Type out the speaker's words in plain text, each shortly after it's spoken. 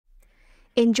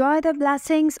Enjoy the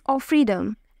blessings of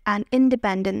freedom and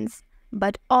independence,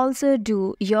 but also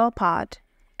do your part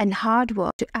and hard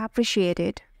work to appreciate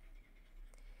it.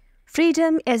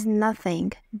 Freedom is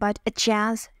nothing but a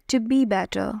chance to be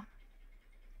better.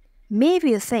 May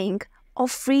we think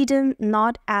of freedom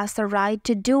not as the right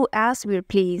to do as we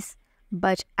please,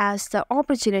 but as the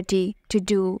opportunity to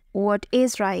do what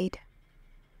is right.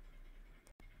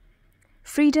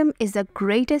 Freedom is the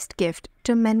greatest gift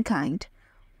to mankind.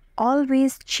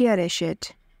 Always cherish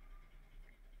it.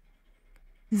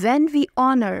 When we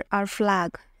honor our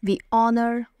flag, we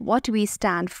honor what we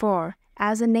stand for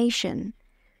as a nation: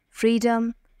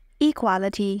 freedom,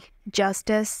 equality,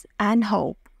 justice, and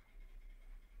hope.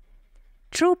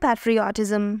 True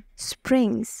patriotism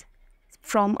springs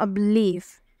from a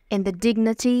belief in the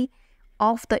dignity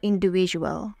of the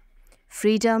individual,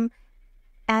 freedom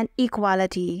and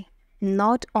equality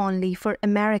not only for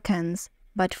Americans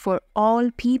but for all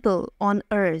people on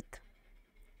earth.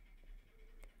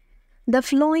 The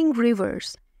flowing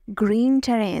rivers, green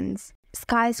terrains,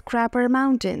 skyscraper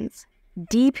mountains,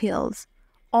 deep hills,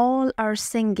 all are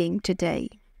singing today.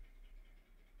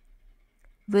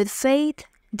 With faith,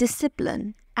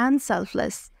 discipline, and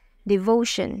selfless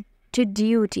devotion to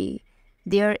duty,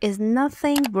 there is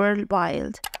nothing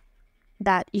worldwide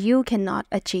that you cannot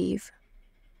achieve.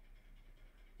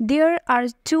 There are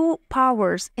two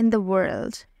powers in the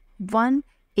world. One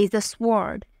is the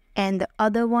sword and the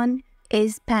other one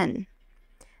is pen.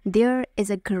 There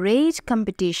is a great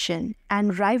competition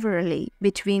and rivalry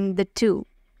between the two.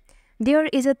 There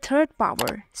is a third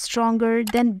power stronger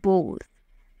than both,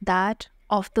 that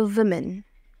of the women.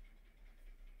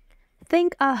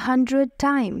 Think 100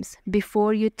 times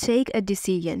before you take a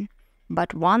decision,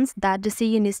 but once that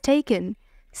decision is taken,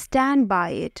 stand by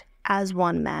it as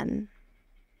one man.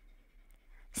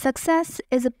 Success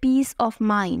is a peace of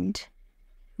mind,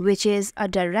 which is a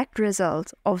direct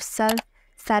result of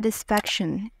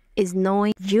self-satisfaction, is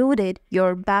knowing you did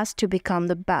your best to become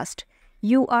the best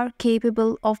you are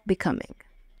capable of becoming.